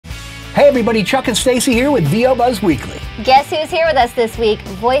Hey everybody, Chuck and Stacey here with VO Buzz Weekly. Guess who's here with us this week?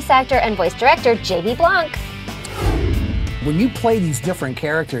 Voice actor and voice director, JB Blanc. When you play these different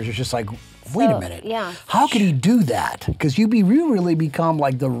characters, it's just like, wait a minute. Yeah. How can he do that? Because you really become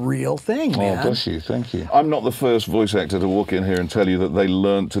like the real thing, man. Oh, bless you. Thank you. I'm not the first voice actor to walk in here and tell you that they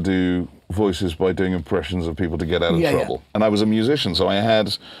learned to do voices by doing impressions of people to get out of trouble. And I was a musician, so I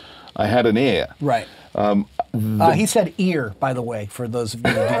had an ear. Right. He said ear, by the way, for those of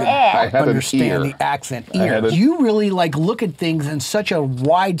you who didn't understand the accent. Ear. You really like look at things in such a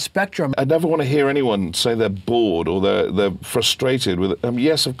wide spectrum. I never want to hear anyone say they're bored or they're frustrated with it.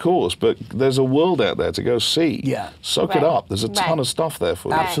 Yes, of course, but there's a world out there to go see. Yeah. Soak it up. There's a ton of stuff there for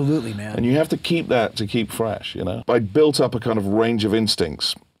you. Absolutely, man. And you have to keep that to keep fresh, you know? I built up a kind of range of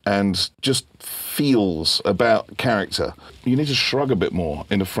instincts and just feels about character. You need to shrug a bit more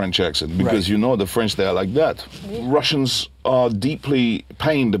in a French accent because you know the French, they're like that. Russians are deeply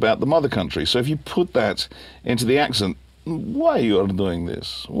pained about the mother country. So if you put that into the accent, why you are doing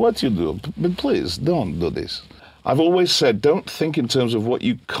this? What you do? But please, don't do this. I've always said, don't think in terms of what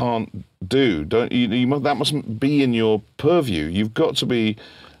you can't do. That mustn't be in your purview. You've got to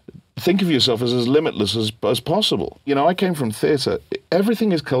think of yourself as limitless as possible. You know, I came from theatre.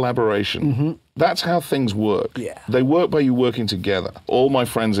 Everything is collaboration. That's how things work. Yeah. They work by you working together. All my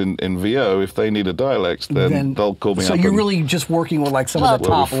friends in VO, if they need a dialect, then they'll call me up. So you're really just working with like some of the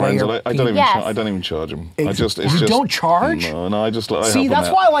top layer. I don't even charge them. You don't charge? No, I just See, that's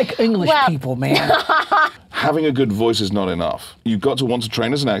why I like English people, man. Having a good voice is not enough. You've got to want to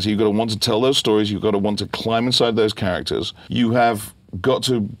train as an actor. You've got to want to tell those stories. You've got to want to climb inside those characters. You have got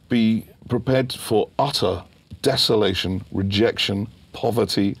to be prepared for utter desolation, rejection,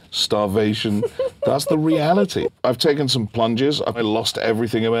 poverty, starvation. That's the reality. I've taken some plunges. I lost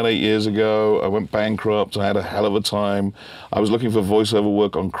everything about 8 years ago. I went bankrupt. I had a hell of a time. I was looking for voiceover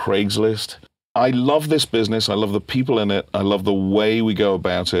work on Craigslist. I love this business. I love the people in it. I love the way we go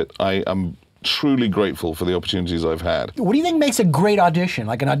about it. I am truly grateful for the opportunities I've had. What do you think makes a great audition,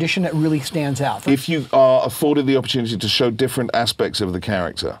 like an audition that really stands out? If you are afforded the opportunity to show different aspects of the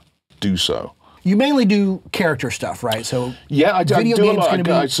character, do so. You mainly do character stuff, right? So yeah, I do a lot.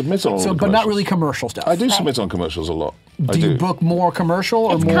 I submit on all the commercials. But not really commercial stuff. I do submit on commercials a lot. Do you book more commercial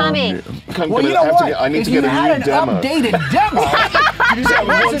or more? Coming. Well, you know what? I need to get a new demo. If you had an updated demo, that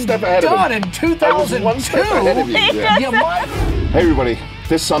wasn't done in 2002. I was one step ahead of you. Yeah. Hey everybody,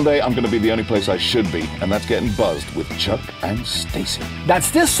 this Sunday I'm going to be the only place I should be, and that's getting buzzed with Chuck and Stacey.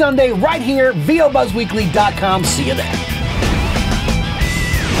 That's this Sunday right here, VOBuzzweekly.com. See you there.